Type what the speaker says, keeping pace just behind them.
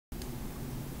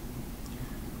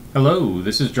Hello,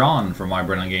 this is John from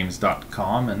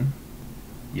MyBrennanGames.com, and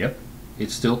yep,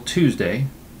 it's still Tuesday,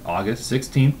 August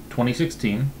 16th,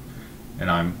 2016, and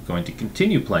I'm going to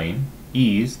continue playing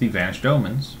Ys the Vanished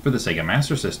Omens for the Sega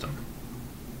Master System.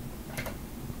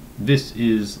 This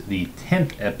is the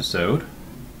 10th episode.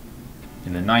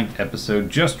 In the 9th episode,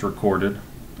 just recorded,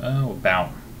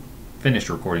 finished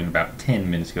recording about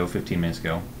 10 minutes ago, 15 minutes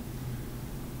ago.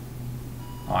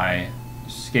 I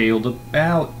scaled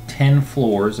about 10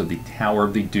 floors of the Tower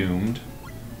of the Doomed.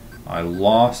 I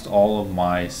lost all of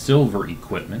my silver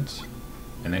equipment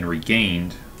and then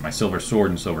regained my silver sword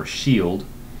and silver shield.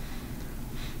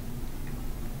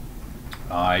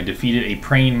 I defeated a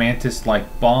praying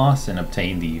mantis-like boss and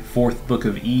obtained the 4th book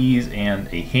of Ys and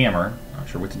a hammer. Not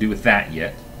sure what to do with that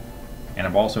yet. And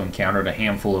I've also encountered a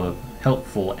handful of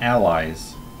helpful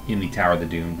allies in the Tower of the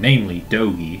Doomed, namely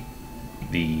Dogi,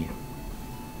 the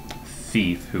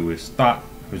thief who was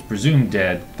presumed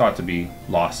dead, thought to be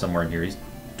lost somewhere in here.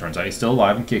 Turns out he's still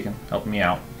alive and kicking, helping me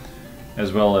out,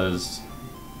 as well as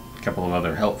a couple of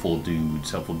other helpful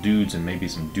dudes and maybe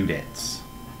some dudettes.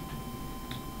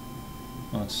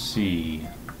 Let's see.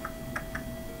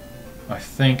 I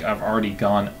think I've already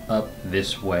gone up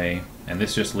this way, and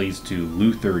this just leads to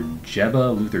Luther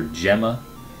Gemma,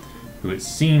 who it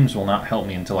seems will not help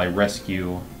me until I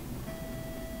rescue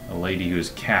a lady who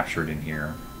is captured in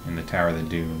here. In the Tower of the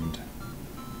Doomed.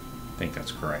 I think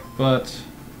that's correct. But,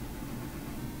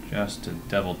 just to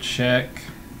double check.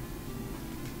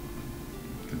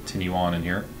 Continue on in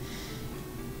here.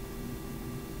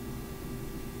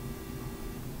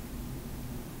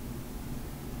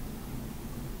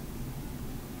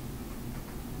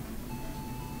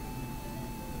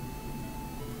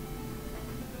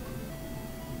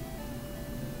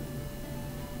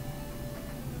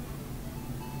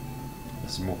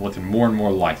 It's looking more and more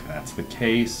like that's the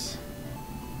case.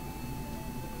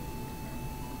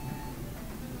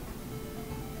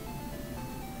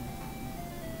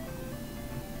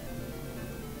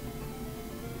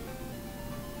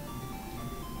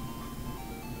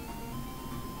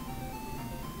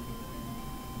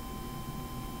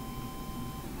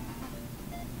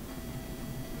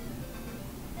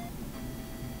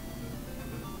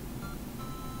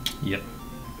 Yep.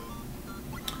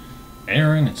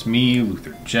 Aaron, it's me,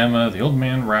 Luther Gemma. The old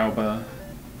man Rabba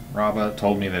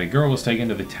told me that a girl was taken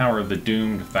to the Tower of the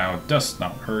Doomed. If thou dost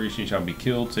not hurry, she shall be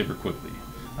killed. Save her quickly.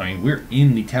 I mean, we're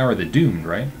in the Tower of the Doomed,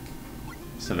 right?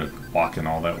 Instead of walking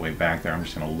all that way back there, I'm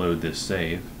just going to load this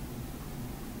save.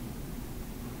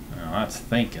 Now, that's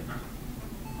thinking.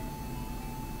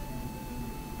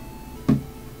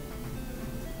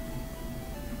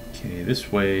 Okay,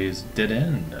 this way is dead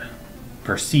end.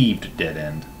 Perceived dead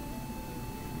end.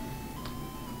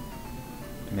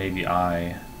 Maybe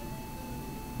I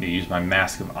need to use my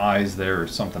Mask of Eyes there or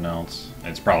something else.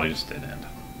 It's probably just dead end.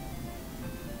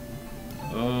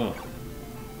 Oh.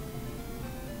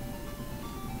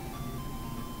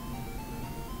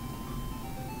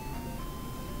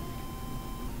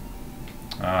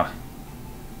 Ah.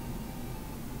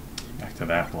 Back to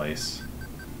that place.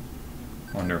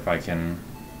 Wonder if I can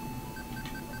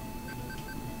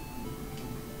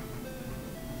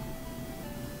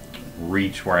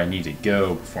reach where I need to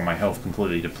go before my health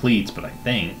completely depletes, but I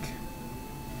think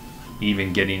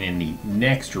even getting in the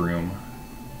next room,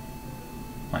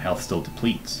 my health still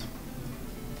depletes.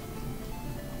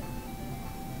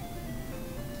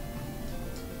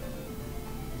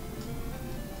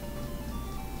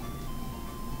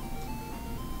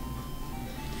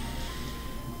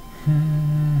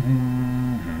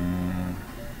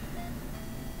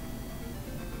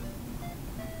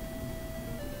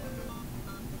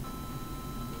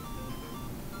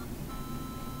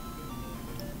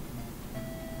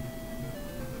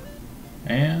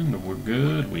 And we're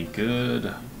good, we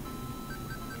good.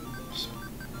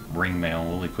 Ring mail,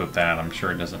 we'll equip that. I'm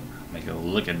sure it doesn't make a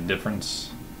lick of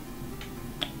difference.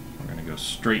 We're gonna go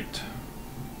straight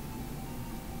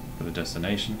for the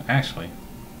destination. Actually,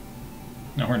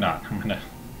 no, we're not. I'm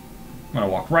gonna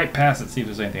walk right past it, see if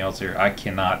there's anything else here. I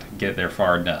cannot get there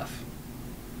far enough.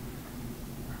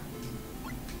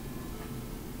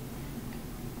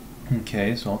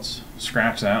 Okay, so let's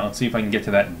scratch that. Let's see if I can get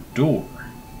to that door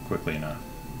quickly enough.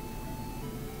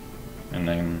 And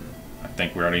then I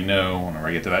think we already know whenever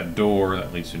I get to that door,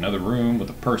 that leads to another room with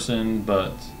a person,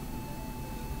 but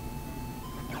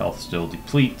health still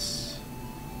depletes.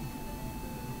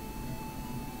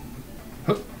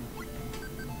 Hup.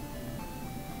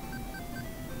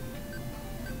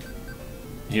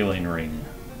 Healing ring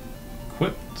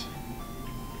equipped.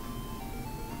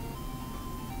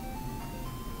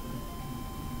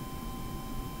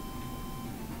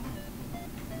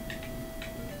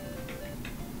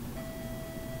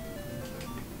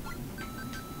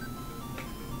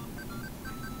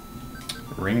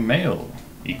 Ring mail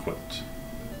equipped.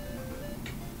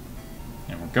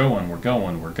 And we're going, we're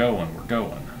going, we're going, we're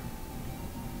going.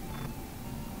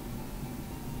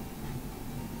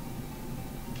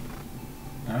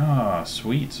 Ah,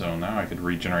 sweet. So now I could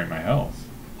regenerate my health.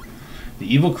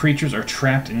 The evil creatures are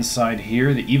trapped inside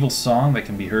here. The evil song that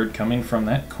can be heard coming from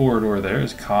that corridor there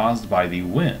is caused by the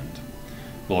wind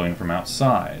blowing from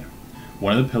outside.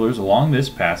 One of the pillars along this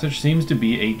passage seems to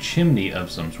be a chimney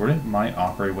of some sort. It might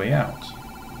offer a way out.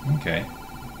 Okay.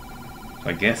 So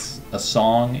I guess a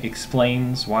song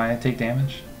explains why I take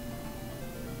damage?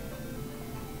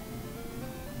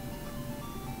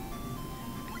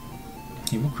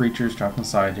 Evil creatures trapped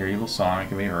inside here. Evil song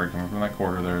can be heard coming from that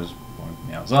corridor. There's one from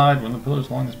the outside. One of the pillars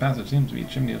along this passage seems to be a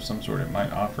chimney of some sort. It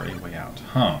might offer a way out.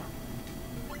 Huh.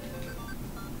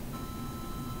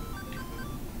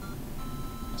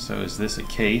 So is this a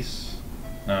case?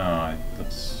 No, I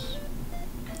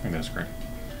think that's great.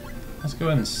 Let's go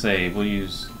ahead and save. We'll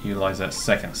utilize that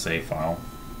second save file.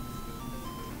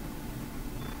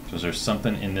 So is there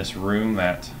something in this room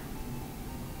that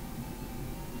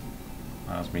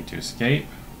allows me to escape?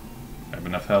 I have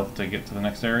enough health to get to the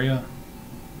next area?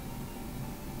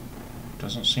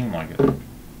 Doesn't seem like it.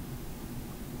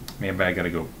 Maybe I gotta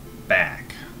go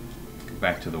back. Go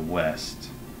back to the west.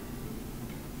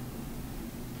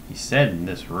 He said in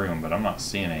this room, but I'm not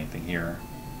seeing anything here.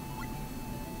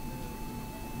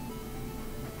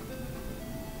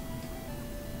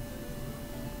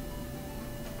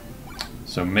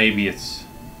 So maybe it's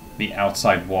the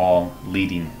outside wall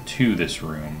leading to this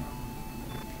room.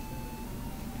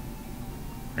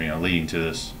 Or, you know, leading to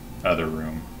this other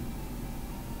room.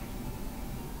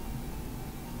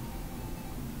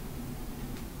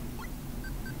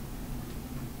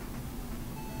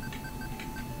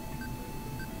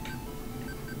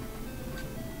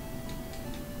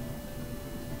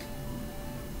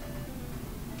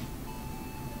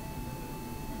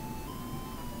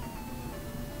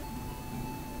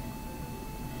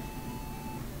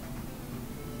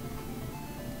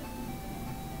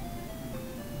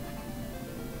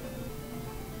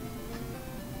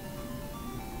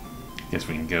 Guess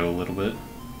we can go a little bit.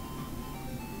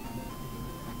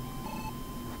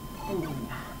 Ooh,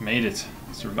 made it.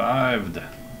 Survived.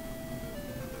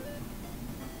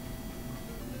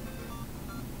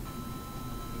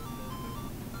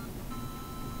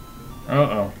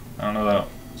 Uh-oh. I don't know that I'll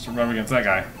survive against that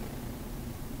guy.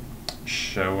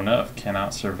 Sure enough,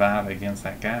 cannot survive against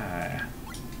that guy.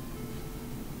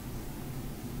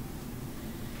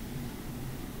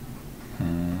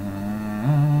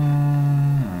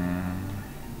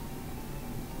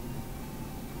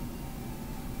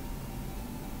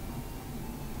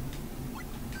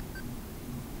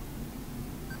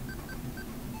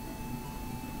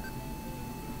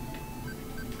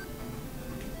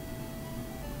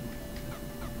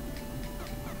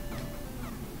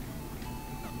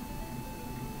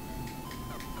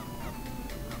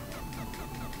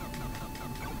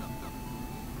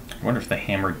 I wonder if the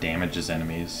hammer damages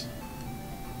enemies.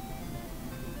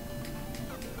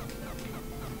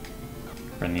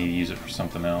 Or I need to use it for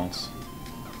something else.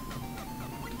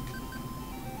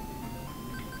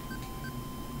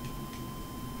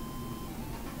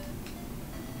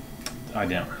 I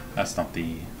don't. That's not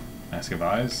the Mask of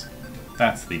Eyes.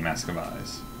 That's the Mask of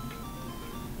Eyes.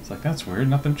 It's like, that's weird.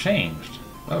 Nothing changed.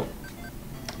 Oh.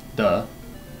 Duh.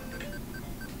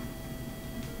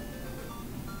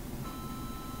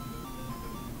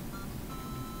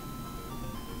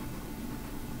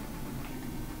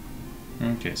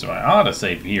 Okay, so I ought to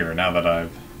save here now that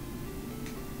I've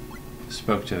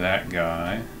spoke to that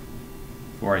guy.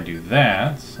 Before I do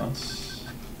that, let's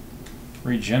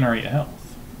regenerate health.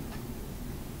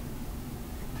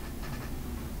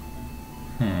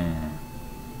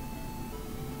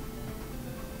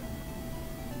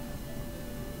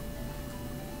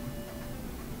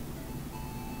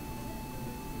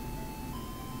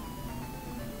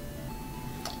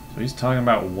 So he's talking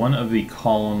about one of the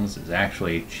columns is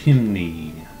actually a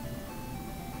chimney.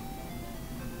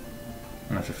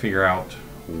 I have to figure out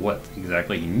what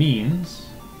exactly he means,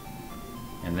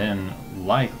 and then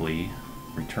likely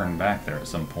return back there at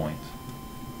some point.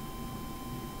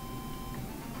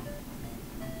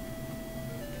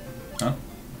 Oh,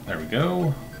 there we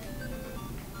go.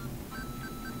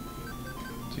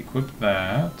 Let's equip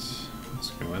that.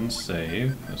 Let's go ahead and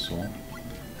save. This will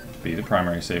be the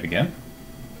primary save again.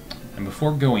 And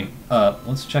before going up,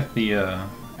 let's check the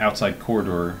outside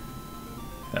corridor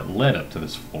that led up to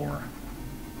this floor.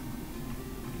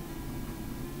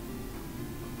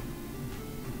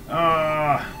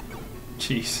 Ah!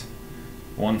 Jeez.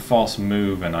 One false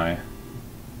move and I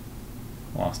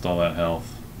lost all that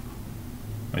health.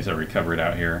 At least I recovered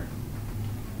out here.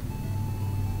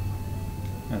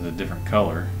 It's a different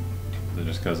color. Is it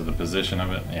just because of the position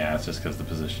of it? Yeah, it's just because of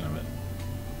the position of it.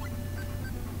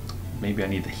 Maybe I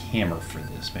need the hammer for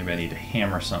this. Maybe I need to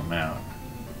hammer something out.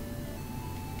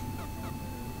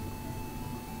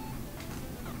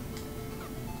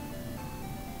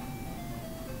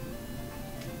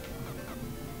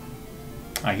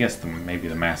 I guess maybe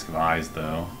the Mask of Eyes,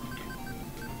 though.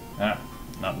 Ah,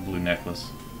 not the blue necklace.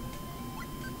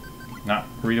 Not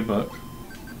read a book.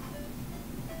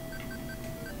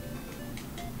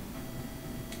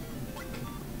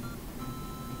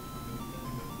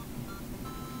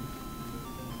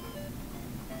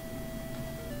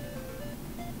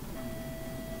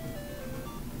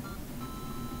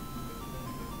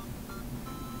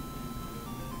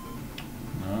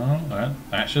 No,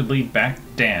 that should lead back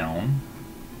down.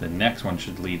 The next one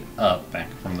should lead up, back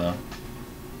from the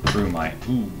room I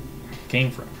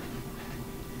came from.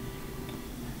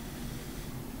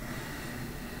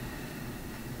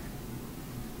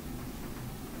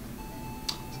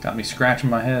 It's got me scratching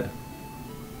my head.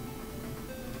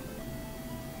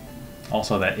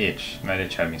 Also that itch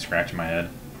had me scratching my head.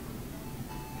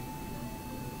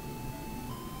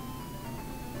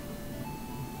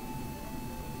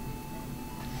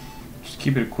 Just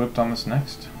keep it equipped on this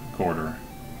next quarter.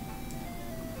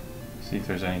 See if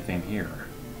there's anything here.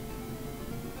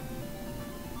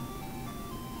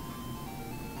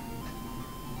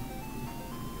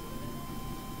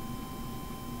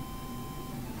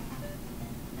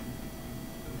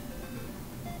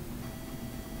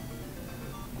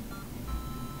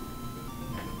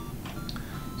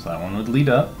 So that one would lead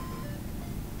up.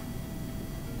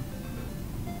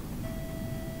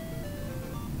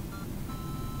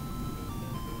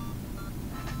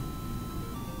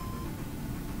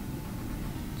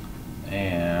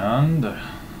 And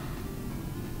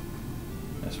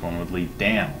this one would lead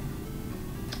down.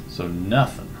 So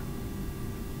nothing.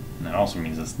 And that also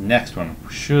means this next one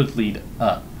should lead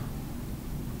up.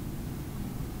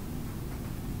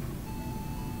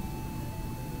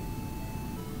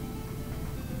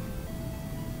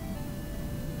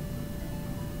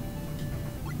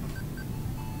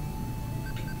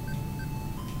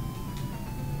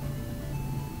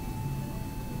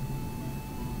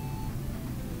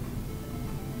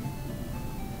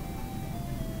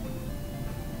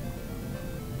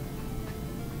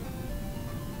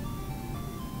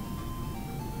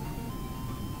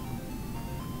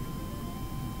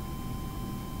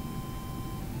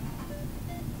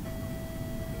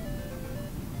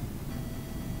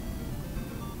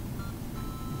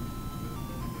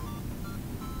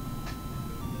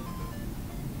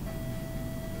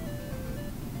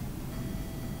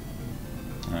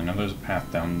 I know there's a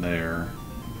path down there.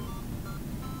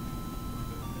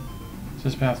 Does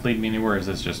this path lead me anywhere, or is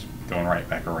this just going right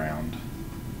back around?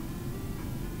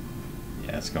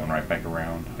 Yeah, it's going right back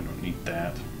around. I don't need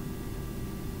that.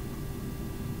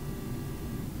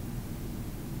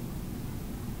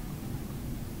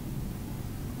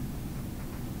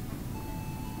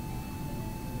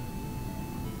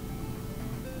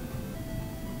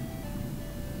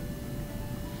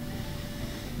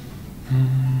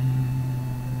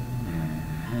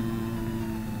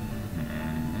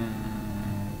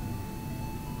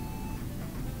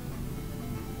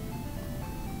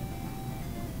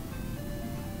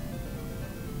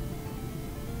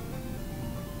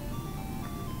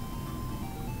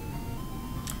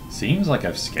 Seems like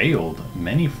I've scaled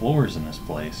many floors in this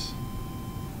place.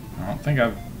 I don't think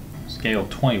I've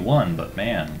scaled 21, but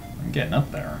man, I'm getting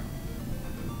up there.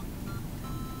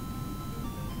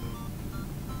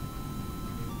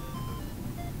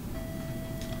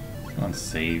 Go and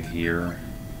save here.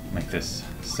 Make this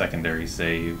secondary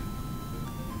save.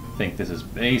 I think this is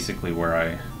basically where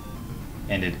I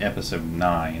ended episode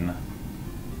 9.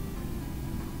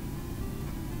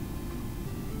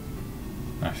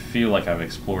 I feel like I've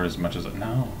explored as much as...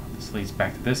 No, this leads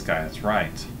back to this guy, that's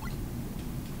right.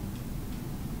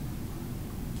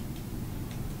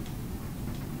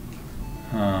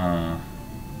 Huh.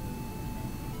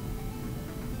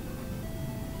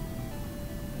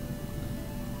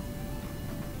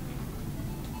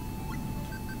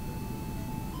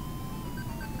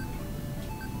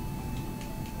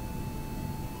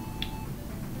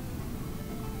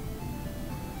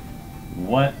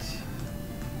 What?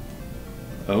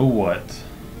 Oh, what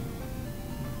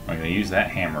am I going to use that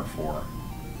hammer for?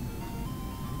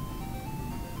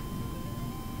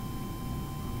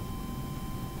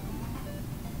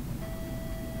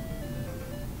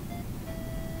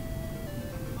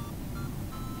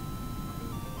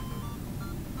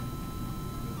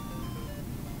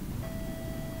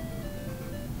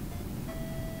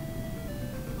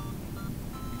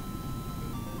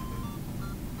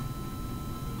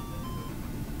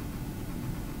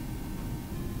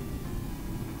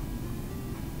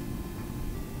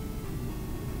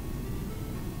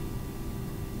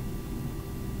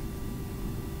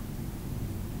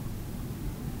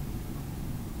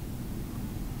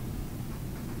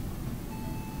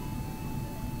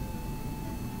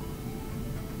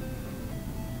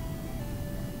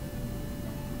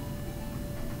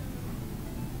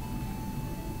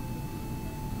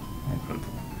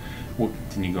 We'll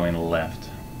continue going left.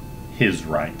 His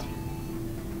right.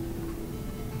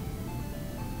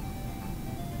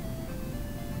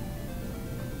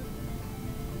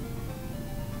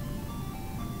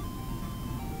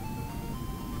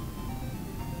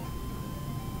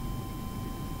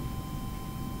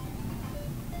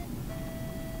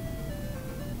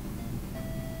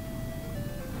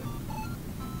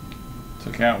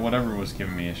 Took out whatever was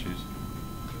giving me issues.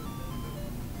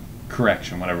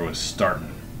 Correction, whatever was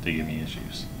starting to give me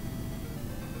issues.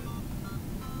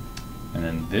 And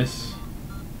then this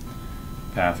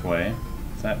pathway,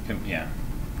 is that, yeah,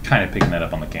 kind of picking that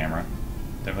up on the camera.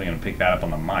 Definitely going to pick that up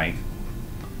on the mic.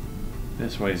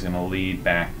 This way is going to lead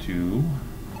back to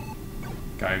the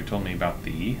guy who told me about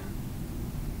the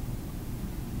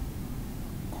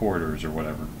corridors or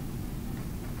whatever.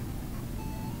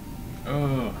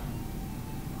 Oh,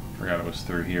 forgot it was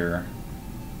through here.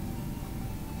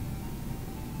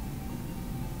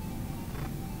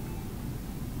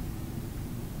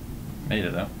 Made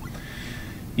it though.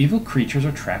 Evil creatures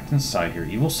are trapped inside here.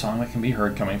 Evil song that can be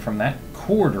heard coming from that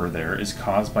corridor there is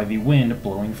caused by the wind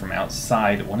blowing from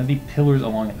outside. One of the pillars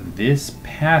along this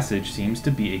passage seems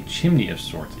to be a chimney of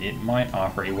sorts. It might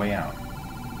offer a way out.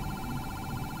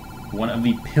 One of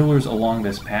the pillars along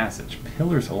this passage.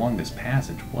 Pillars along this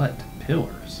passage? What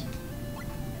pillars?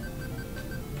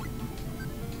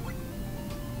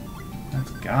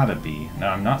 That's gotta be. No,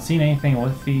 I'm not seeing anything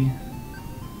with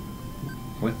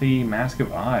the Mask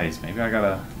of Eyes. Maybe I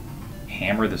gotta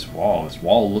hammer this wall. This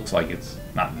wall looks like it's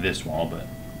not this wall, but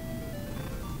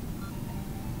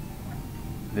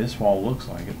this wall looks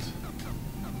like it's.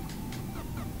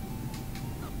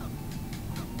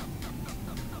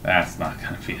 That's not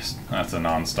gonna be that's a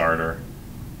non-starter.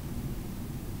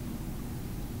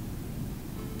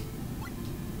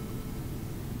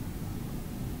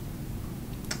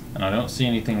 And I don't see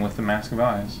anything with the Mask of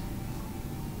Eyes.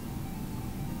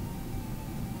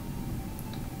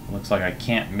 Looks like I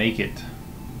can't make it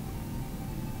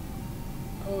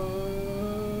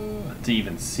to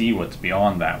even see what's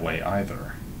beyond that way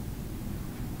either.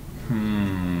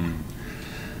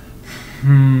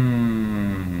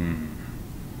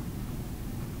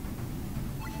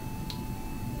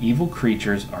 Evil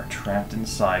creatures are trapped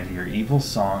inside here. Evil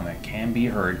song that can be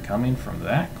heard coming from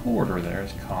that corridor there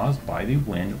is caused by the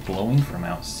wind blowing from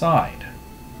outside.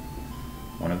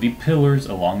 One of the pillars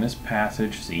along this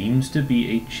passage seems to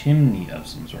be a chimney of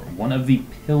some sort. One of the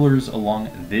pillars along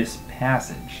this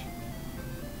passage.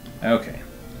 Okay.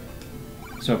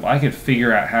 So if I could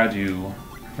figure out how to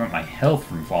prevent my health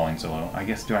from falling so low, I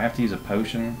guess, do I have to use a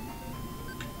potion?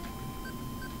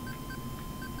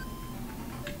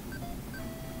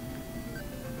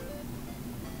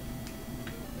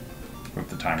 With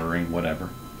the timer ring, whatever.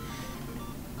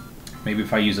 Maybe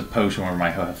if I use a potion where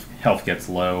my health gets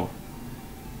low,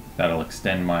 that'll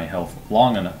extend my health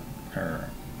long enough, or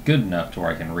good enough to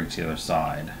where I can reach the other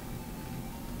side.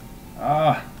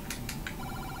 Ah!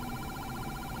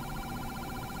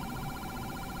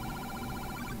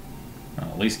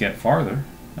 I'll at least get farther.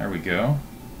 There we go.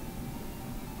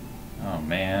 Oh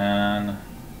man.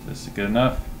 Is this good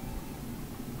enough?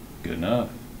 Good enough.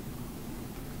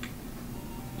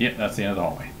 Yep, that's the end of the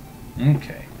hallway.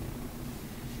 Okay.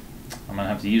 I'm gonna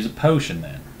have to use a potion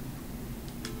then.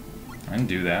 And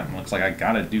do that. It looks like I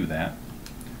gotta do that.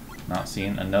 Not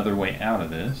seeing another way out of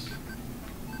this.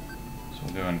 So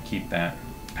we'll go and keep that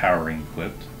power ring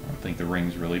equipped. I don't think the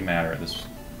rings really matter at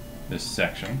this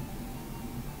section.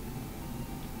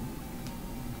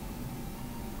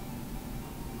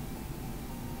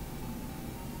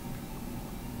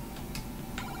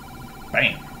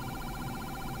 Bam!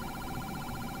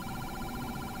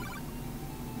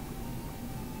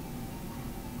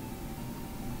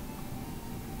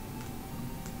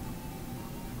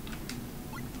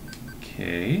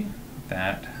 Okay,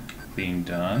 that being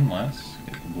done, let's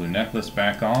get the blue necklace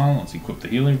back on, let's equip the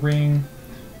healing ring,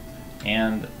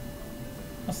 and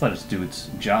let's let it do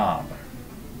its job.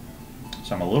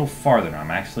 So I'm a little farther now, I'm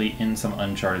actually in some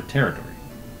uncharted territory.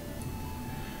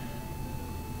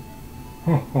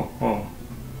 Ho ho ho.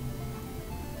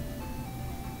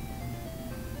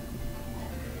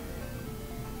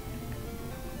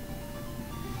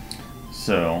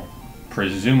 So,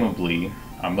 presumably,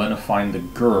 I'm going to find the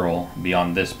girl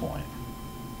beyond this point.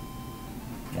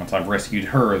 Once I've rescued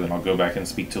her, then I'll go back and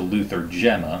speak to Luther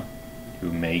Gemma,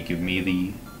 who may give me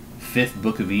the 5th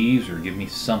Book of Eves, or give me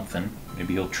something.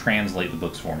 Maybe he'll translate the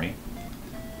books for me.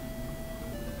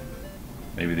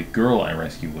 Maybe the girl I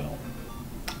rescue will.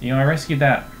 You know, I rescued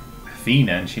that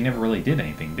Athena, and she never really did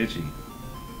anything, did she?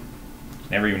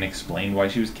 Never even explained why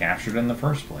she was captured in the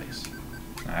first place.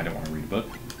 I don't want to read a book.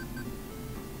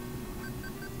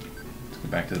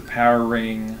 back to the power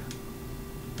ring.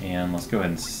 And let's go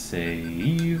ahead and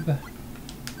save.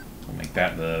 We'll make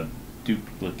that the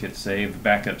duplicate save, the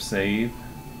backup save.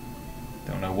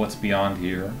 Don't know what's beyond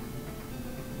here.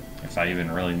 If I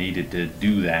even really needed to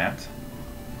do that.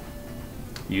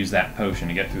 Use that potion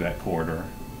to get through that corridor.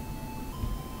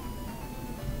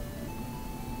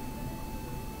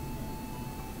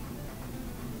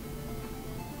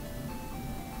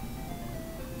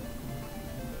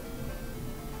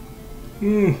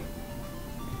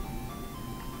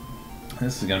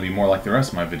 This is going to be more like the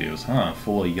rest of my videos, huh?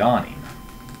 Full of yawning.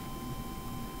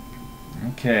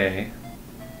 Okay.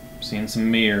 I'm seeing some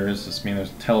mirrors. Does this mean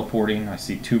there's teleporting? I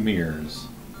see 2 mirrors.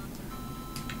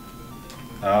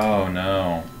 Oh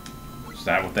no. Is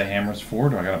that what the hammer's for?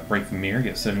 Do I gotta break the mirror,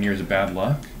 get 7 years of bad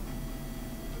luck?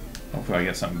 Hopefully I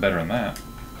get something better than that.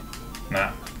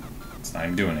 Nah. It's not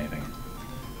even doing anything.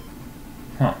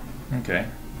 Huh. Okay.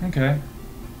 Okay.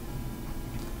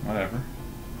 Whatever.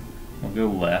 We'll go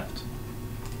left.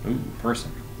 Ooh,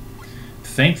 person.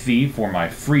 Thank thee for my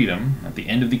freedom. At the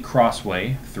end of the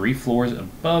crossway, 3 floors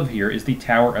above here, is the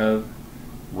Tower of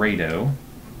Rado.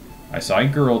 I saw a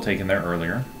girl taken there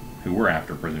earlier, who we're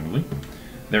after, presumably.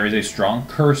 There is a strong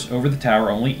curse over the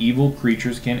tower. Only evil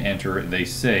creatures can enter, they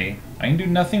say. I can do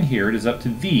nothing here. It is up to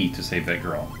thee to save that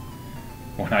girl.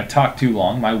 When I talk too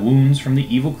long, my wounds from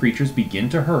the evil creatures begin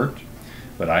to hurt,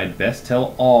 but I had best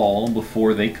tell all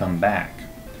before they come back.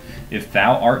 If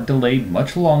thou art delayed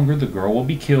much longer, the girl will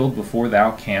be killed before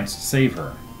thou canst save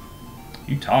her.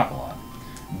 You talk a lot.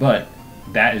 But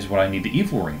that is what I need the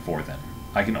evil ring for, then.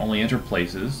 I can only enter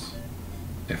places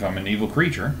if I'm an evil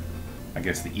creature. I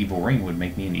guess the evil ring would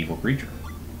make me an evil creature.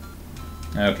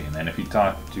 Okay, and then if you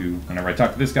talk to... Whenever I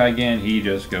talk to this guy again, he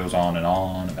just goes on and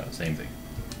on about the same thing.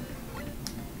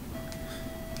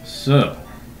 So...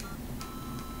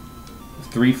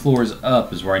 3 floors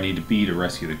up is where I need to be to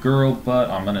rescue the girl, but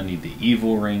I'm going to need the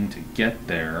evil ring to get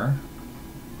there.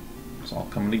 It's all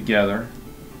coming together.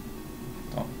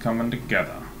 It's all coming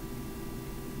together.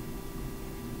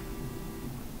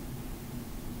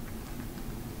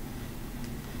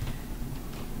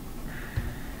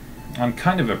 I'm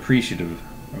kind of appreciative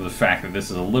of the fact that this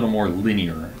is a little more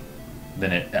linear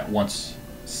than it at once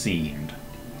seemed.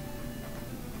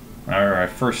 Whenever I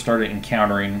first started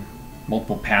encountering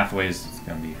multiple pathways, it's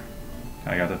going to be...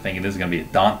 I got to thinking this is going to be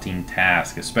a daunting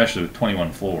task, especially with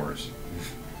 21 floors.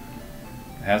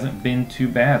 It hasn't been too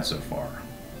bad so far.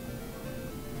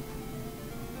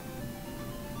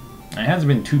 It hasn't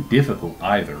been too difficult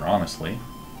either, honestly.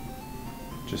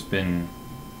 Just been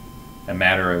a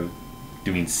matter of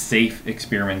doing safe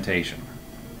experimentation.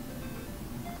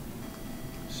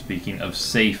 Speaking of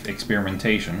safe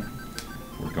experimentation,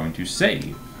 we're going to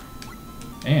save.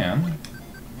 And...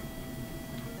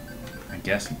 I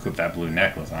guess equip that blue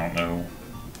necklace. I don't know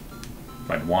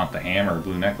if I'd want the hammer or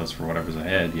blue necklace for whatever's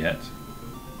ahead yet.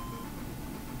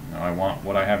 No, I want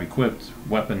what I have equipped,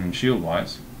 weapon and shield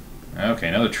wise. Okay,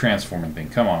 another transforming thing.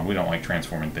 Come on, we don't like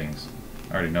transforming things.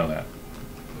 I already know that.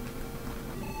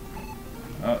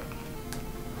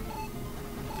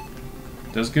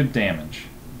 Does good damage.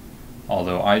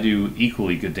 Although I do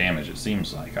equally good damage, it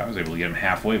seems like. I was able to get him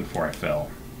halfway before I fell.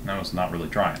 I was not really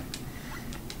trying.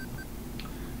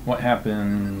 What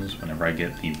happens whenever I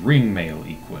get the ring mail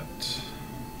equipped?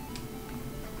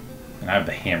 And I have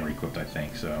the hammer equipped, I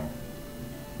think, so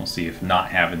we'll see if not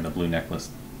having the blue necklace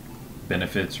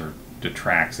benefits or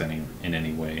detracts in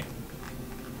any way.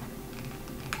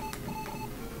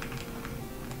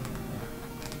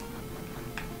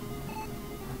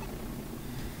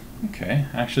 Okay,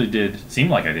 actually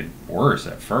seemed like I did worse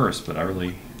at first, but I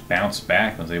really bounced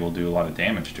back and was able to do a lot of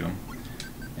damage to him.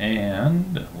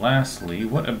 And lastly,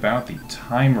 what about the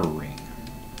timer ring?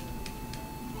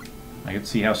 I could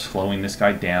see how slowing this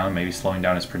guy down, maybe slowing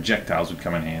down his projectiles would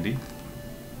come in handy.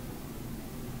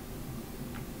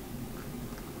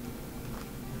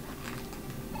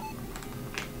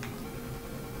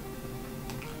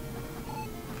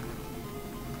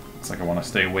 Looks like I want to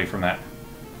stay away from that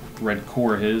red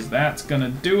core of his. That's gonna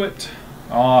do it.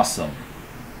 Awesome.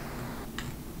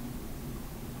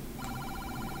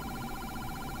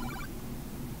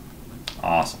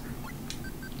 Awesome.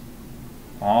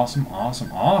 Awesome,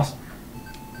 awesome, awesome.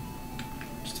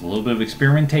 Just a little bit of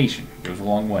experimentation goes a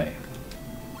long way.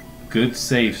 Good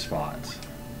save spots.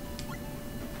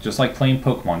 Just like playing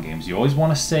Pokemon games, you always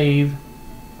want to save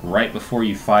right before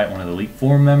you fight one of the Elite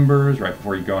Four members, right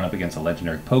before you're going up against a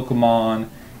legendary Pokemon,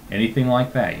 anything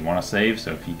like that. You want to save,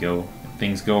 so if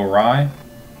things go awry,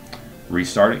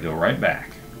 restart it, go right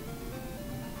back.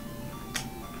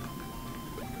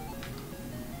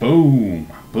 Boom!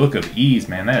 Book of Ease,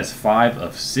 man, that is 5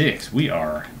 of 6. We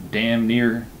damn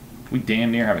near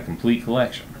have a complete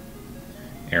collection.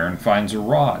 Aaron finds a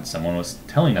rod. Someone was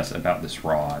telling us about this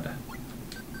rod.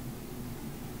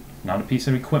 Not a piece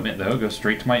of equipment, though. It goes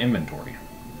straight to my inventory.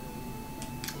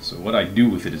 So what I do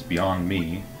with it is beyond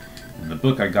me. And the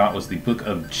book I got was the Book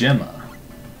of Gemma.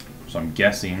 So I'm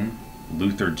guessing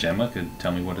Luther Gemma could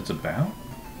tell me what it's about.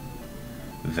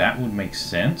 That would make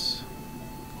sense.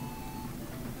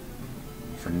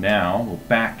 For now, we'll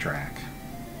backtrack.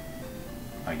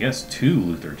 I guess to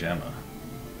Luther Gemma.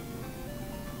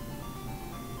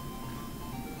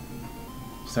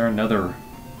 Is there another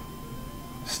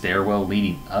stairwell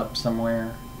leading up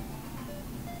somewhere?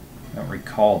 I don't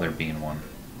recall there being one.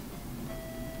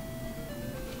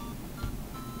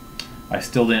 I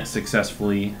still didn't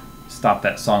successfully stop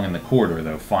that song in the corridor,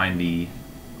 though. Find the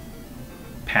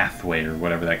pathway or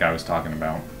whatever that guy was talking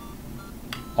about.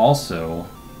 Also,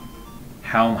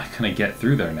 how am I going to get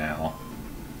through there now?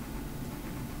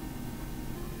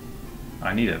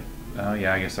 I need a... Oh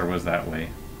yeah, I guess there was that way.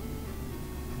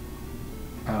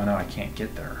 Oh no, I can't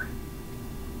get there.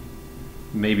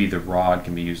 Maybe the rod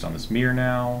can be used on this mirror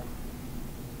now.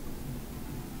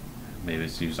 Maybe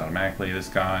it's used automatically, this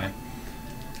guy.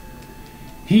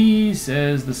 He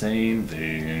says the same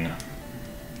thing.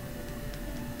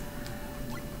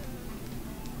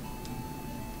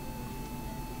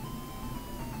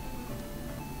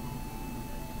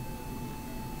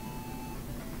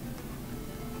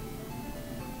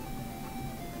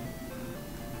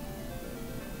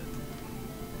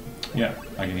 Yeah,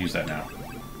 I can use that now.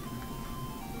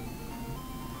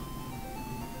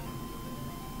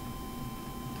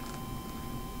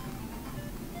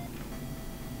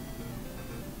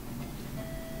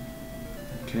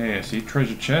 Okay, I see a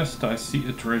treasure chest. I see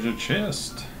a treasure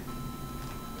chest.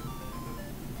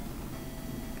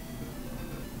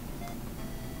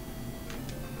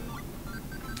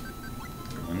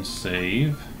 Go and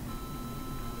save.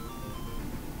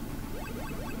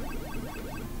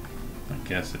 I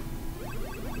guess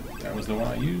that was the one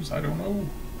I used. I don't know.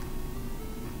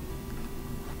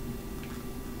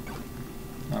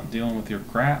 Not dealing with your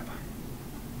crap.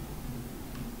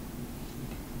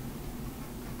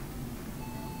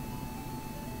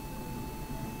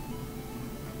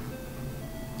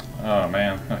 Oh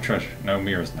man, no treasure, no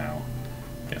mirrors now.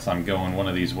 Guess I'm going one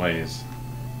of these ways.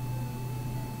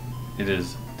 It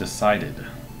is decided.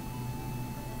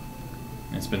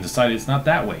 It's been decided it's not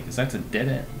that way, because that's a dead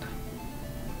end.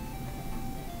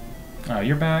 Oh,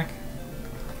 you're back?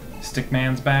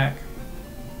 Stickman's back?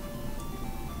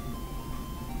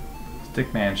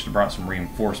 Stickman should have brought some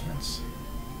reinforcements.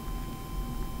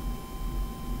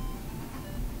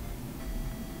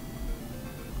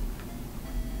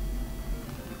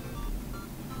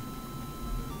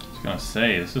 I was gonna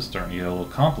say, this is starting to get a little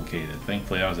complicated.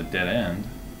 Thankfully that was a dead end.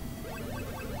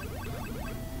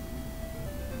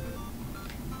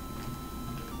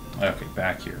 Okay,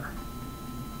 back here.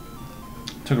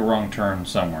 Took a wrong turn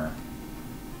somewhere.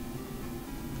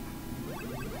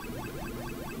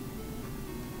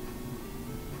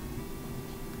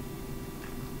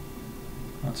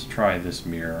 Let's try this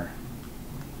mirror.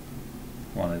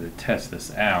 Wanted to test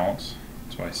this out.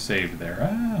 That's why I saved there.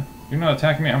 Ah, you're not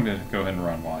attacking me? I'm going to go ahead and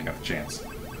run while I got the chance.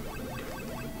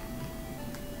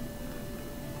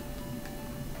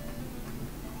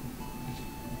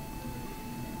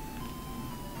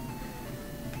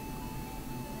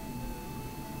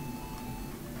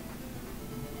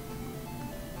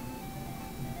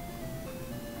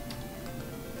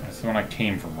 That's the one I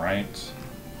came from, right?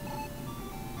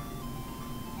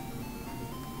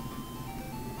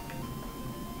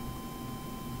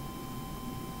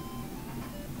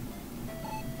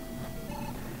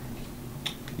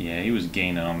 Yeah, he was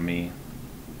gaining on me.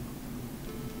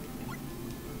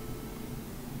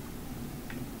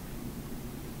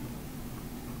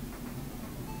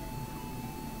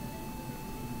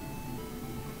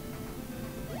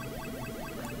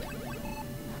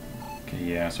 Okay,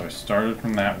 yeah, so I started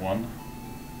from that one.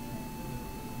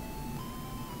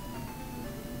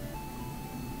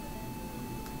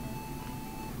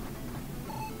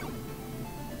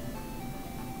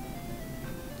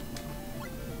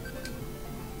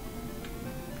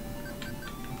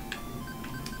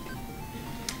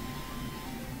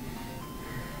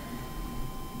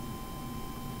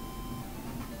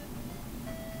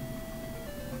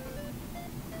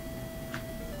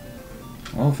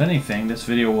 Well, if anything, this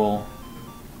video will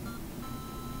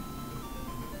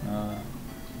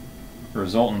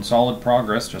result in solid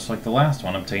progress, just like the last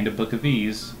one. Obtained a Book of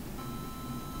Ease.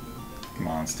 Come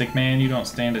on, Stickman, you don't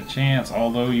stand a chance,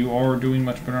 although you are doing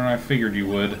much better than I figured you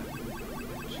would.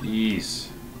 Jeez.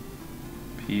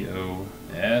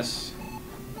 POS.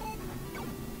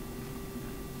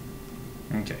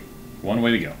 Okay, one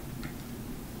way to go.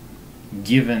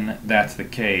 Given that's the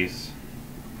case,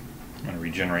 I'm going to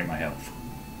regenerate my health.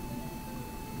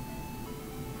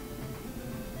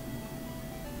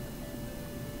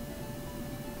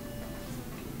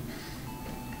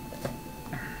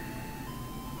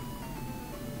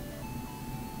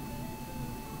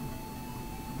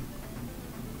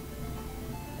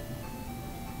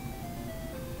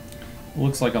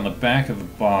 Looks like on the back of the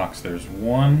box there's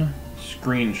one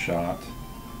screenshot.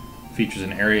 Features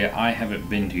an area I haven't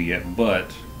been to yet,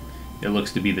 but it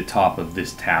looks to be the top of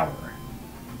this tower.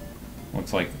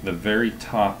 Looks like the very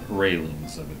top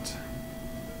railings of it.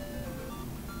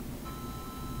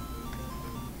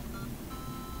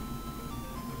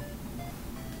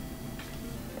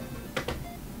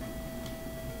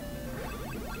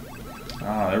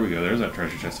 Ah, there we go. There's that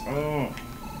treasure chest. Oh!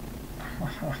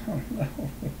 Oh no.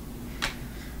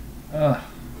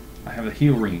 I have a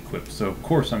heal ring equipped, so of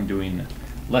course I'm doing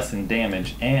less in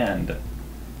damage and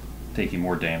taking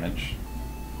more damage.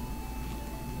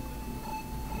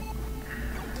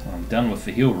 When I'm done with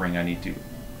the heal ring, I need to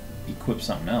equip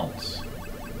something else.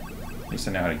 At least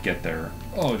I know how to get there.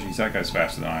 Oh geez, that guy's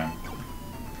faster than I am.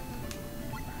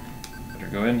 Better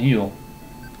go ahead and heal.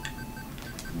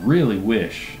 Really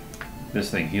wish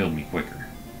this thing healed me quicker.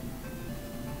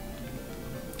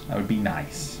 That would be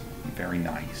nice. Very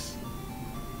nice.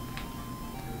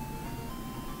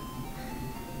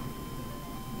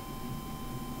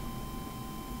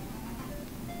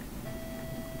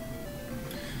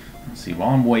 Let's see, while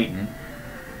I'm waiting,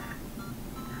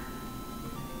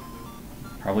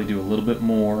 probably do a little bit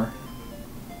more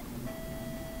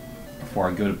before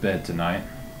I go to bed tonight.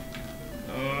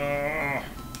 At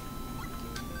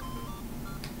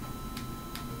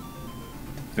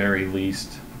the very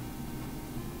least,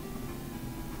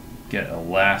 get a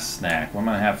last snack. What am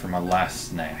I going to have for my last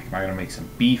snack? Am I going to make some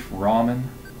beef ramen?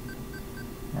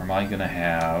 Or am I going to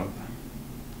have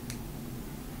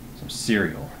some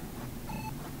cereal?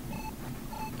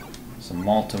 Some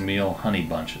malto meal honey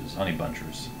bunchers.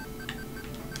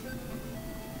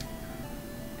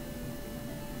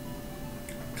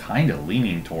 Kind of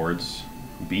leaning towards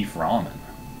beef ramen.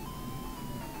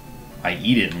 I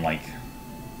eat it in like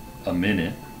a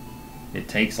minute. It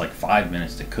takes like 5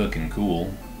 minutes to cook and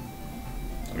cool.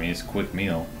 I mean, it's a quick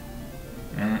meal.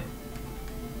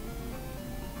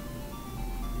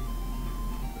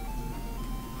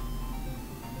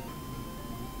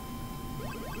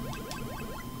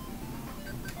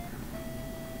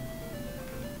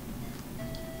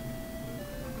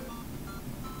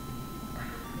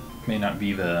 May not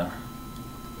be the...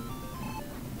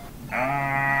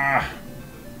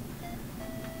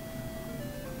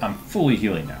 I'm fully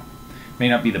healing now. May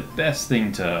not be the best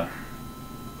thing to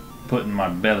put in my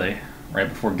belly right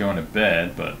before going to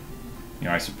bed, but, you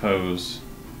know, I suppose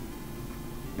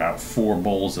about 4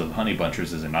 bowls of honey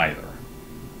bunchers isn't either.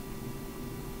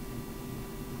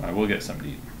 I will get something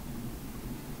to eat.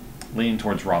 Leaning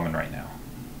towards ramen right now.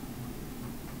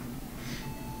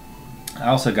 I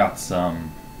also got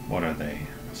some, what are they?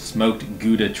 Smoked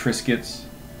Gouda Triscuits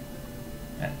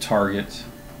at Target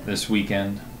this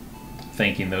weekend.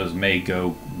 Thinking those may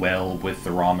go well with the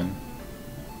ramen.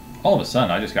 All of a sudden,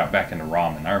 I just got back into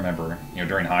ramen. I remember, you know,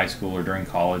 during high school or during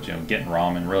college, you know, getting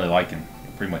ramen, really liking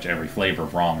pretty much every flavor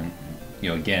of ramen. You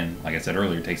know, again, like I said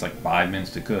earlier, it takes like 5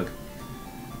 minutes to cook.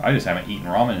 I just haven't eaten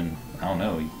ramen in, I don't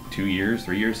know, 2 years,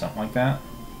 3 years, something like that.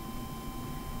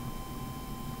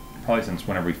 Probably since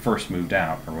whenever we first moved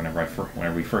out, or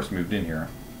whenever we first moved in here.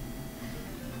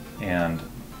 And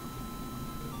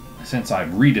since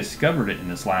I've rediscovered it in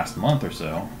this last month or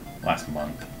so,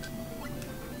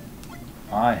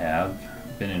 I have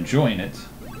been enjoying it.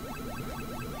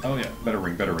 Oh yeah, better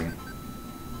ring.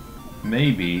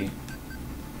 Maybe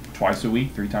twice a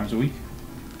week, 3 times a week.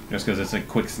 Just because it's a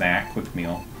quick snack, quick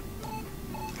meal.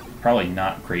 Probably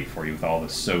not great for you with all the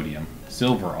sodium.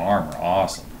 Silver armor,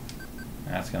 awesome.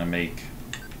 That's going to make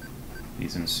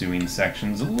these ensuing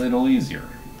sections a little easier.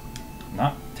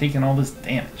 Not taking all this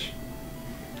damage.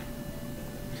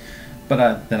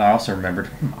 But then I also remembered,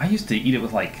 I used to eat it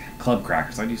with like club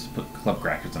crackers. I used to put club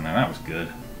crackers in there. That was good.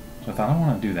 So I thought, I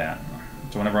want to do that.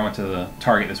 So whenever I went to the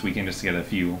Target this weekend just to get a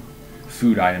few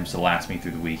food items to last me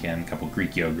through the weekend, a couple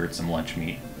Greek yogurts, some lunch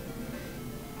meat,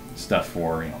 stuff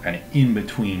for, you know, kind of in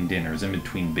between dinners, in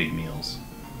between big meals.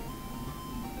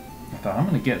 I thought, I'm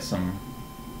going to get some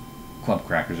club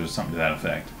crackers or something to that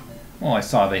effect. Well, I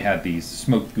saw they had these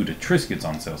smoked Gouda Triscuits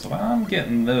on sale, so I'm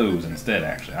getting those instead,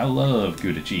 actually. I love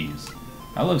Gouda cheese.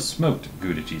 I love smoked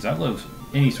Gouda cheese. I love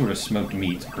any sort of smoked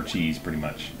meats or cheese, pretty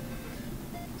much.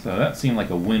 So that seemed like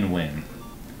a win-win.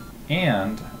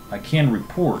 And I can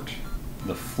report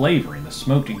the flavoring, the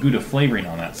smoked Gouda flavoring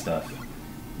on that stuff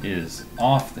is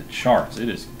off the charts. It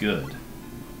is good.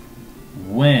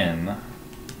 When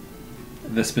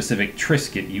the specific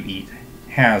Triscuit you eat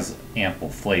has ample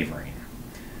flavoring.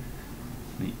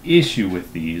 The issue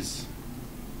with these,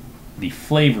 the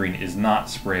flavoring is not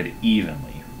spread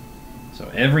evenly.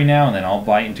 So every now and then I'll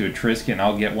bite into a Triscuit and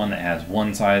I'll get one that has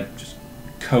one side just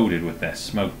coated with that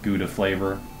smoked Gouda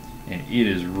flavor, and it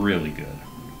is really good.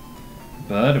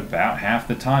 But about half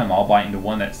the time I'll bite into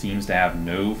one that seems to have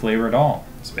no flavor at all.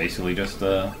 It's basically just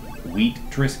a wheat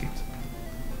Triscuit.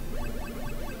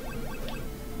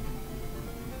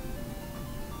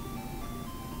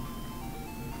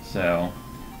 So,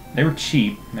 they were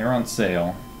cheap, they were on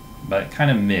sale, but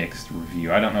kind of mixed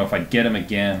review. I don't know if I'd get them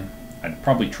again. I'd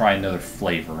probably try another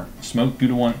flavor. Smoked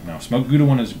Gouda one? No, smoked Gouda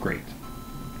one is great.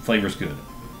 Flavor's good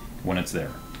when it's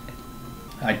there.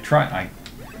 I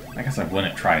guess I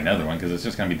wouldn't try another one because it's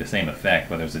just going to be the same effect,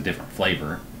 but there's a different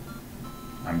flavor.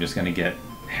 I'm just going to get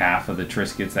half of the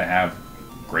Triscuits that have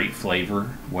great flavor,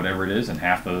 whatever it is, and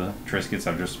half of the Triscuits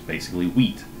are just basically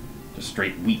wheat. Just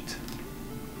straight wheat.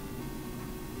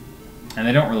 And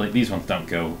they don't really, these ones don't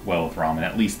go well with ramen,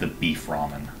 at least the beef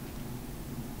ramen.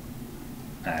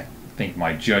 I think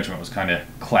my judgment was kind of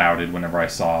clouded whenever I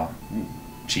saw, ooh,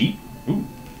 cheap? Ooh,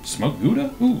 smoked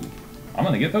Gouda? Ooh, I'm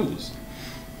going to get those.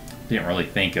 Didn't really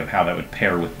think of how that would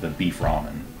pair with the beef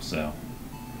ramen, so.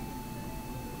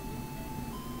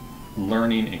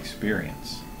 Learning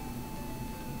experience.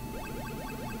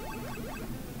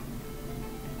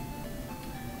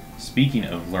 Speaking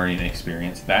of learning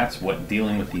experience, that's what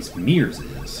dealing with these mirrors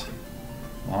is.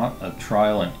 A lot of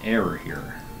trial and error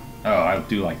here. Oh, I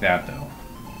do like that though.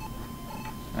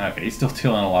 Okay, he's still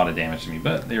dealing a lot of damage to me,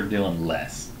 but they're dealing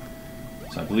less.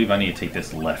 So I believe I need to take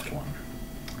this left one.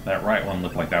 That right one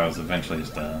looked like that was eventually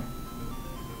just a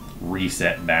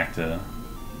reset back to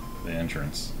the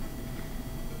entrance.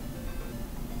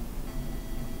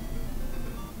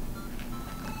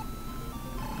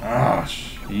 Oh,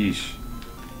 sheesh.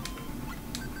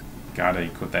 Gotta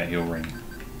equip that heal ring.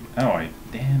 Oh,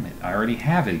 damn it. I already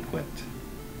have it equipped.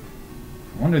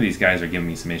 I wonder these guys are giving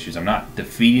me some issues. I'm not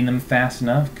defeating them fast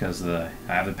enough because I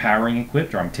have the power ring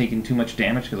equipped, or I'm taking too much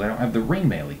damage because I don't have the ring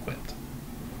mail equipped.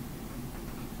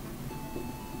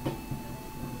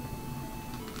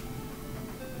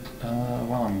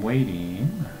 While I'm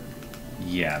waiting...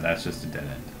 Yeah, that's just a dead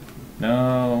end.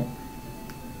 No.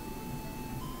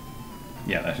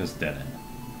 Yeah, that's just a dead end.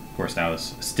 Of course, now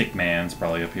this stick man's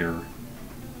probably up here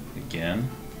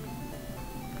again.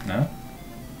 No?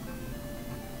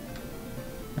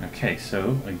 Okay,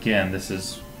 so again, this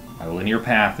is my linear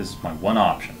path. This is my one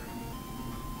option.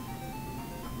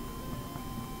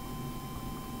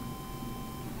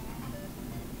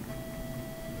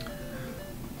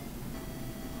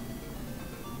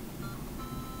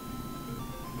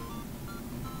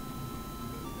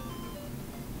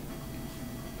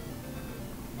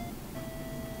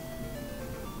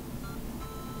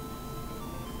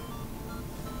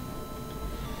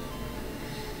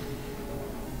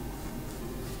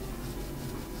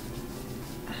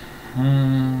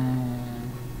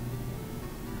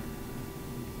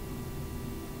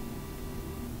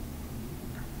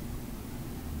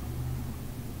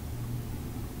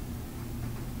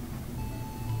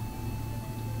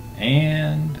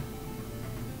 And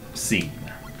scene.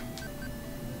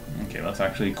 Okay, let's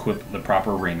actually equip the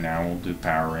proper ring now. We'll do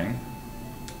power ring.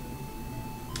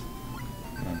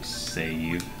 And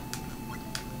save.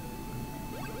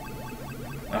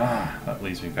 Ah, that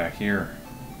leads me back here.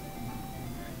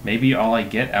 Maybe all I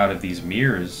get out of these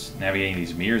mirrors, navigating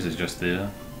these mirrors, is just the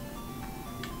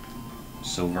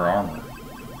silver armor.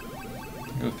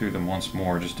 Go through them once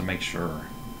more just to make sure.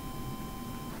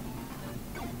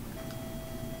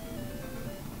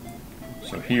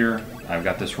 So here, I've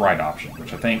got this right option,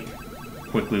 which I think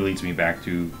quickly leads me back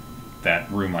to that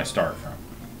room I start from.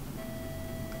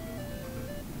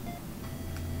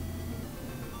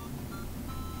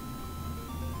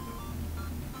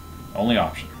 Only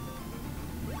option.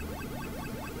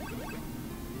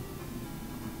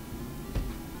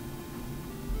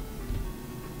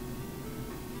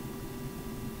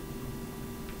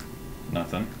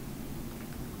 Nothing.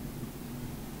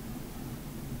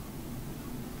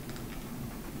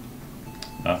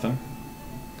 Nothing.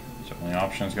 So only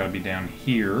option's got to be down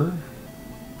here,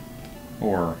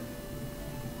 or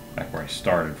back where I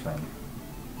started from.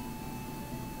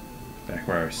 Back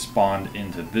where I spawned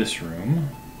into this room.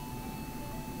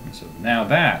 And so now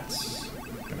that's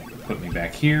going to put me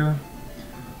back here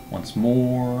once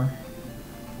more.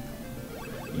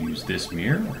 use this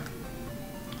mirror.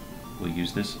 We'll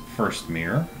use this first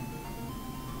mirror.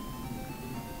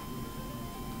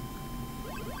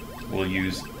 We'll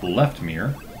use the left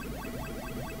mirror.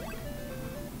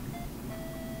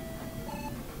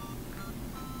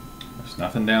 There's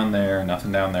nothing down there,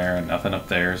 nothing down there, nothing up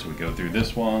there, so we go through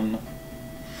this one.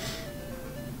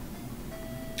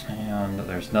 And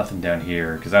there's nothing down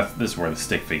here, because this is where the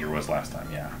stick figure was last time,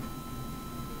 yeah.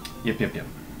 Yep.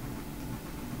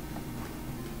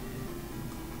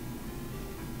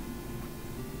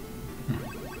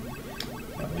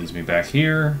 That leads me back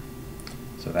here.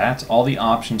 So that's all the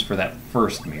options for that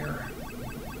first mirror.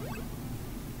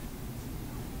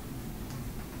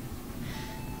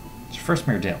 This first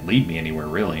mirror didn't lead me anywhere,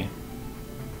 really.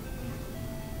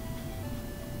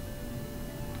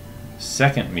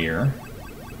 Second mirror.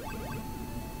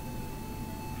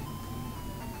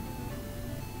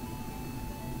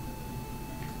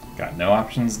 Got no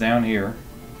options down here.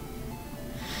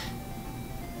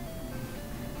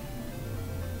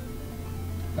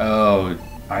 Oh,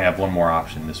 I have one more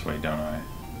option this way, don't I?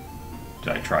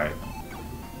 Did I try it?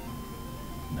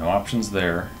 No options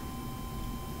there.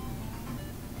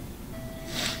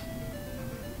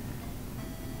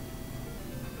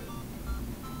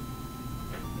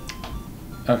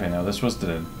 Okay, no, this was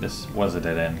a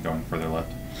dead end going further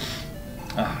left.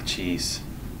 Ah, oh, jeez.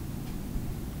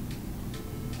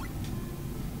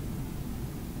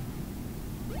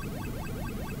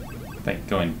 I think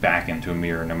going back into a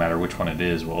mirror, no matter which one it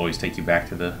is, will always take you back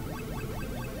to the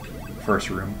first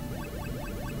room.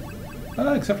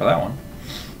 Except for that one.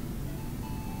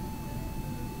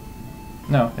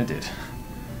 No, it did.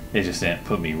 It just didn't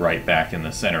put me right back in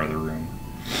the center of the room.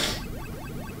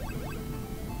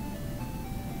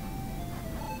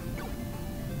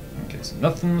 Okay, so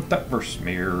nothing with that first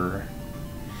mirror.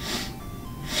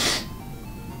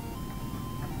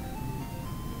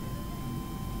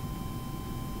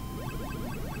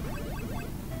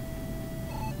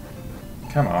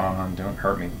 Come on, don't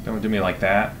hurt me. Don't do me like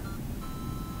that.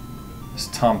 As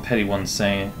Tom Petty once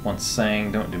sang,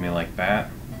 don't do me like that.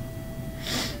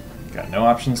 Got no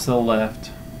options to the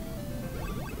left.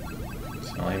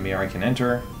 It's the only mirror I can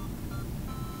enter.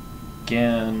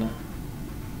 Again.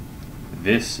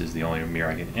 This is the only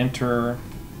mirror I can enter.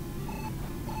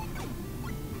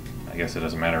 I guess it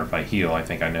doesn't matter if I heal. I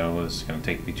think I know it's going to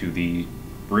take me to the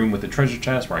room with the treasure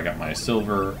chest where I got my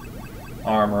silver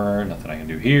armor. Nothing I can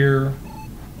do here.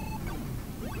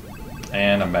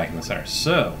 And I'm back in the center.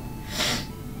 So,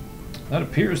 that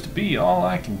appears to be all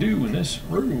I can do in this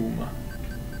room.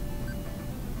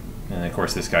 And of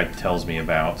course this guy tells me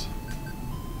about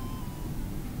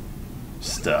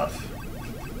stuff.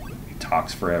 He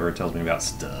talks forever, tells me about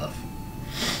stuff.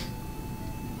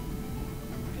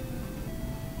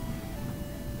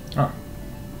 Oh,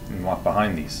 and walk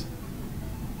behind these.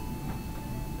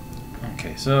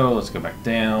 Okay, so let's go back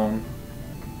down.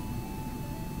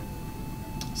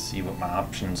 See what my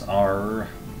options are.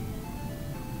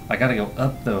 I gotta go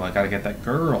up though. I gotta get that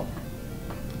girl.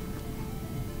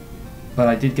 But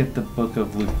I did get the book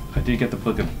of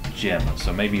Gemma,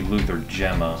 so maybe Luther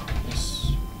Gemma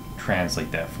will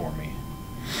translate that for me.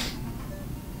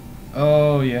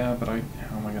 Oh yeah, but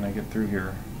how am I gonna get through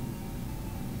here?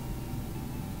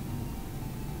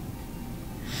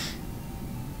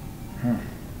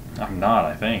 I'm not.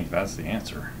 I think that's the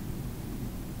answer.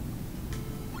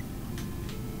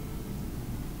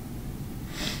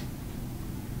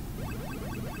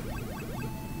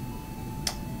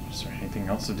 Anything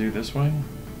else to do this way?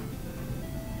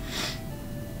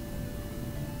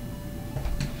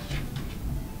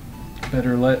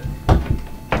 Better let...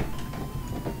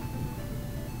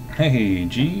 Hey,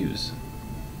 Jeeves.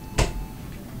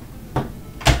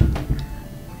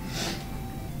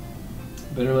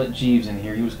 Better let Jeeves in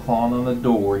here. He was clawing on the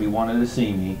door. He wanted to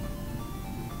see me.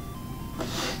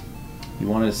 He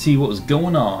wanted to see what was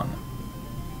going on.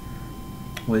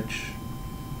 Which...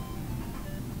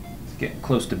 getting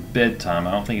close to bedtime.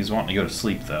 I don't think he's wanting to go to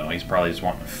sleep though. He's probably just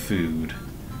wanting food.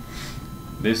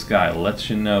 This guy lets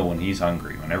you know when he's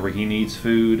hungry. Whenever he needs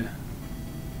food,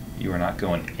 you are not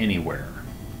going anywhere.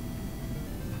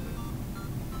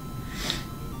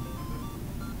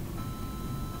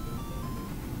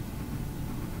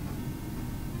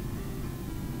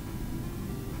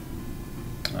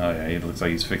 Oh yeah, it looks like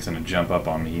he's fixing to jump up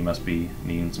on me. He must be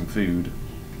needing some food.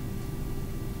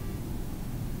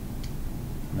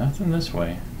 Nothing this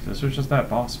way. This was just that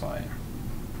boss fight.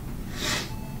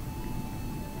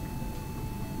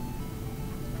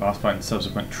 Boss fight and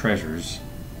subsequent treasures.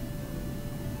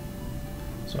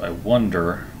 So I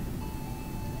wonder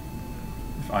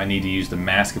if I need to use the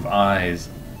Mask of Eyes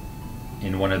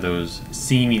in one of those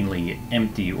seemingly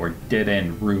empty or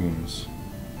dead-end rooms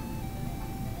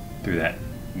through that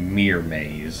mirror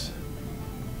maze.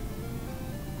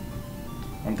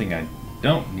 One thing I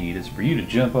don't need is for you to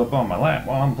jump up on my lap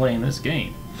while I'm playing this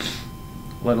game,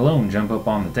 let alone jump up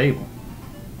on the table.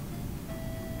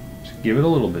 Just give it a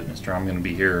little bit, mister. I'm going to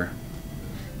be here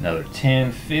another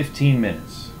 10-15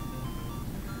 minutes.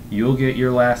 You'll get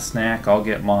your last snack, I'll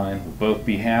get mine. We'll both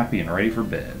be happy and ready for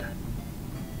bed.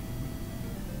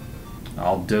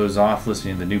 I'll doze off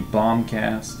listening to the new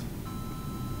Bombcast.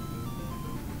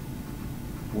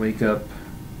 Wake up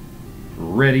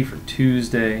ready for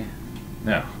Tuesday.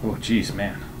 No, oh geez,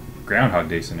 man. Groundhog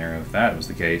Day scenario, if that was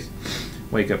the case.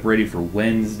 Wake up ready for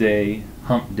Wednesday,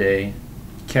 hump day,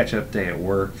 catch-up day at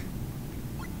work.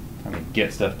 I'm going to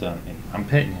get stuff done. I'm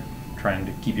petting you, trying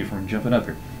to keep you from jumping up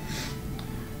here.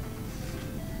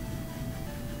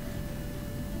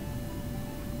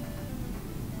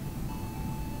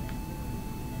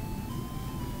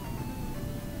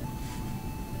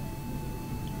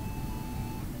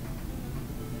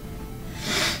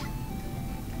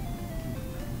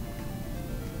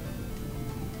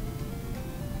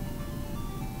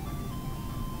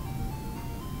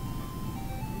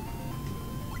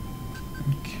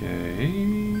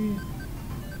 Okay.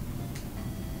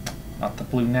 Not the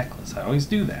blue necklace. I always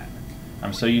do that.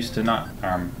 I'm so used to not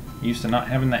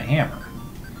having that hammer.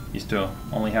 Used to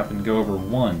only happen to go over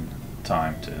one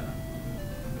time to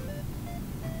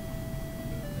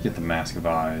get the Mask of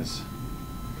Eyes.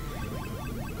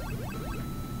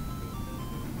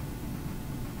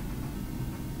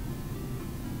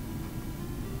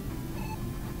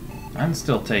 I can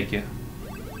still take you,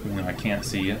 even though I can't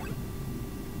see you.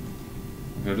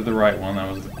 Go to the right one.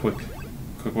 That was the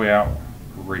quick way out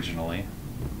originally.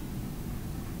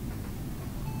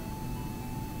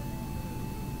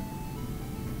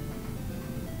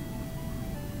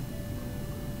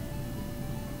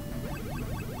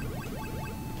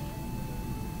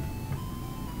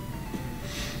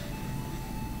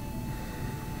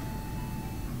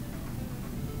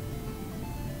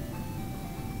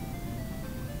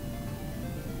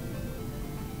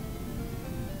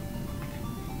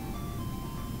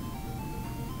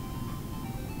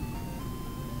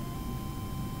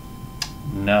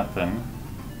 Nothing.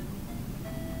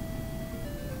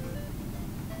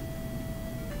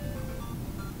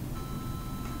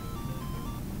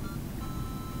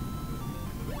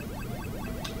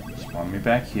 Spawn me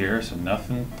back here, so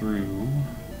nothing through.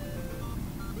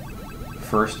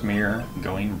 First mirror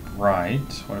going right.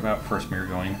 What about first mirror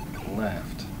going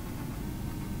left?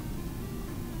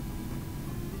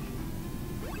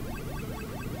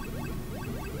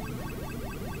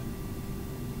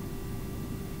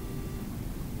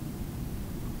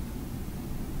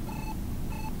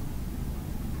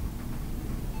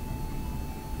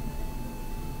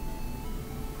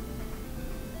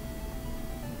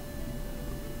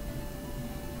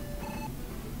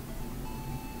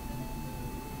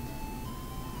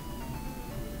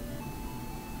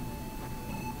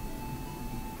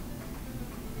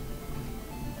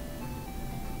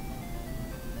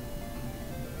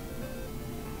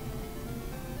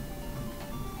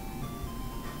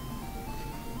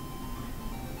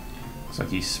 Looks like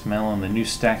he's smelling the new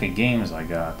stack of games I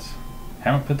got.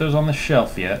 Haven't put those on the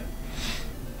shelf yet.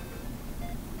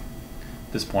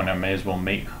 At this point I may as well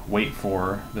wait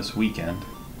for this weekend.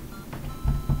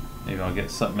 Maybe I'll get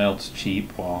something else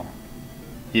cheap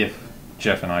if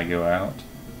Jeff and I go out.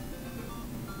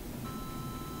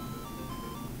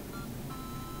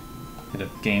 Hit a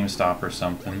GameStop or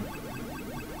something.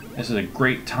 This is a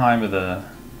great time of the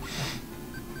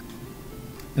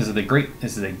This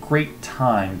is a great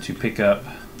time to pick up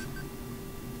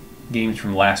games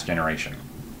from last generation.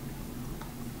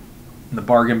 In the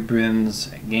bargain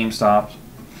bins at GameStop,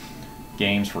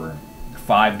 games for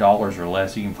 $5 or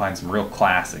less, you can find some real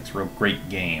classics, real great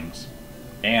games,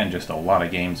 and just a lot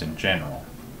of games in general.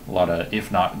 A lot of,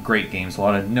 if not great games, a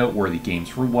lot of noteworthy games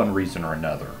for one reason or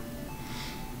another.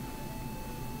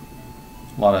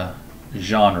 A lot of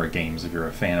genre games if you're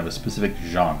a fan of a specific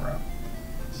genre.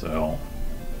 So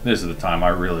this is the time I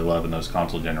really love in those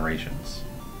console generations.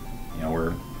 You know,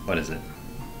 we're, what is it?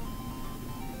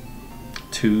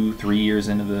 2-3 years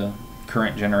into the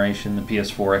current generation, the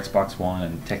PS4, Xbox One,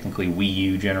 and technically Wii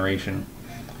U generation.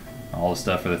 All the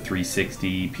stuff for the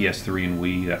 360, PS3, and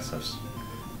Wii, that stuff's...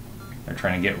 They're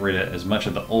trying to get rid of as much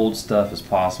of the old stuff as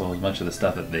possible, as much of the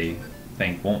stuff that they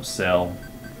think won't sell.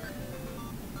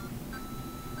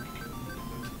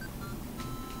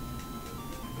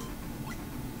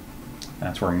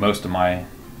 That's where most of my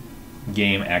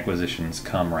game acquisitions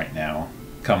come from right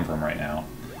now.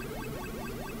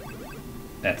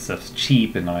 that stuff's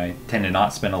cheap, and I tend to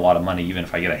not spend a lot of money. Even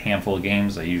if I get a handful of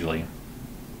games, I usually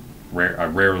I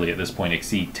rarely at this point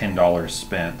exceed $10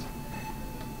 spent.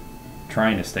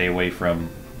 Trying to stay away from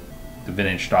the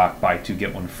vintage stock buy two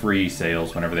get one free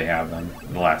sales whenever they have them,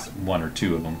 the last one or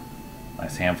two of them,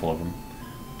 last handful of them,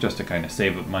 just to kind of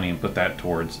save up money and put that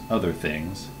towards other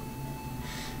things.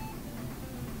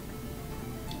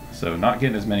 So not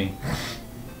getting as many,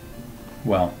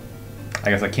 well,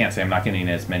 I guess I can't say I'm not getting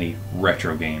as many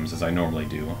retro games as I normally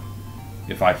do.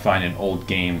 If I find an old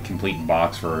game complete in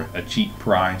box for a cheap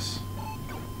price,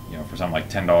 you know, for something like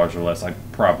 $10 or less, I'd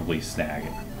probably snag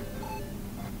it.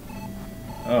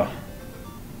 Oh,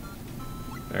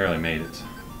 barely made it.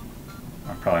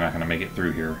 I'm probably not going to make it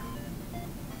through here.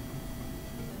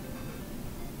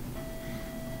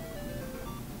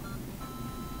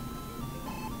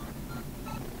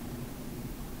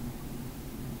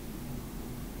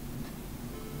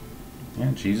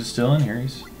 Yeah, Cheese is still in here.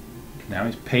 Now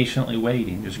he's patiently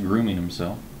waiting, just grooming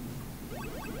himself.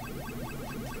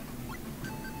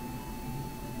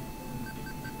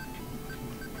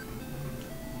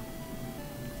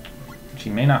 She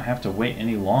may not have to wait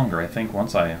any longer. I think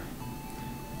once I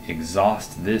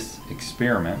exhaust this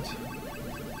experiment,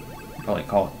 I'll probably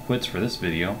call it quits for this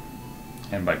video,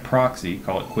 and by proxy,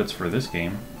 call it quits for this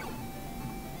game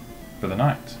for the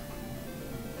night.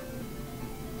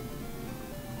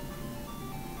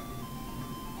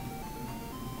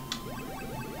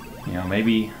 You know,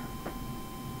 maybe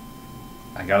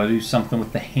I gotta do something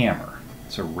with the hammer.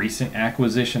 It's a recent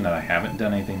acquisition that I haven't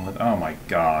done anything with. Oh my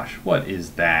gosh, what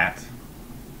is that?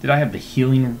 Did I have the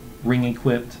healing ring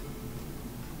equipped?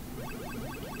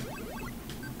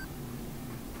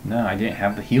 No, I didn't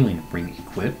have the healing ring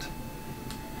equipped.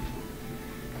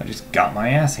 I just got my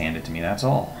ass handed to me, that's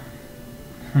all.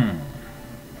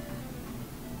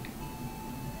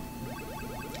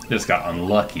 Just got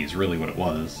unlucky is really what it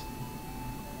was.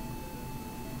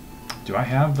 Do I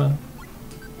have the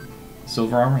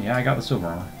silver armor? Yeah, I got the silver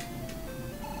armor.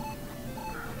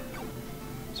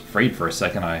 I was afraid for a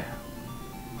second I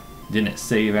didn't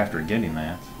save after getting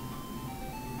that.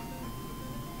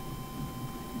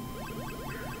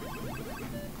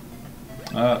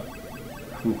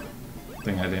 Whew. I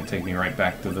think that didn't take me right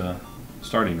back to the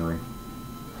starting room.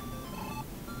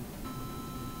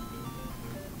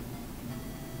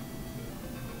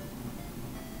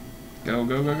 Go,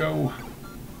 go, go, go!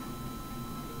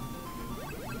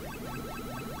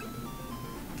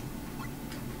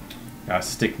 Got a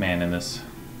stick man in this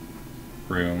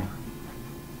room.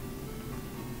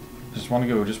 Just want to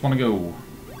go, just want to go.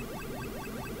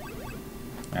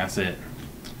 That's it.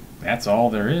 That's all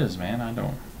there is, man. I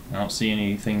don't see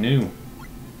anything new.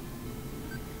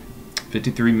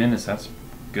 53 minutes, that's a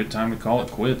good time to call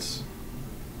it quits.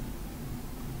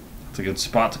 It's a good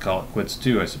spot to call it quits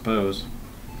too, I suppose.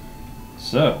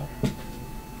 So,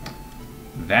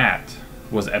 that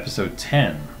was episode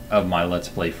 10 of my Let's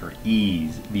Play for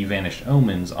Ys, The Vanished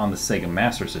Omens on the Sega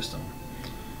Master System.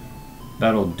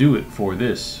 That'll do it for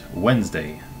this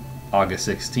Wednesday, August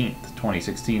 16th,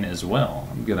 2016 as well.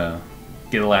 I'm gonna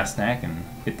get a last snack and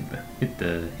hit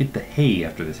the hay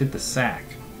after this, hit the sack.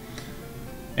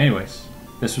 Anyways,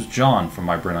 this was John from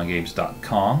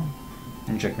mybrainongames.com. You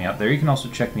can check me out there. You can also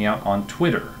check me out on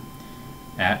Twitter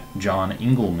at John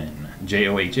Engelman,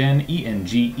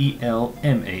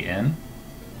 JOHNENGELMAN.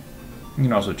 You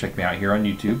can also check me out here on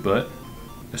YouTube, but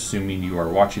assuming you are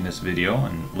watching this video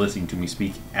and listening to me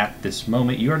speak at this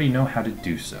moment, you already know how to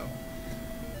do so.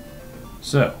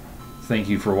 So, thank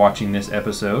you for watching this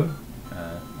episode.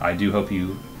 I do hope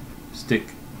you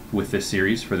stick with this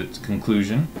series for its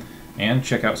conclusion, and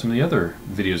check out some of the other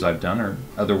videos I've done or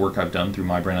other work I've done through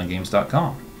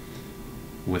mybrainongames.com.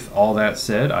 With all that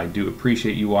said, I do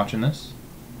appreciate you watching this.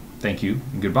 Thank you,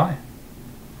 and goodbye.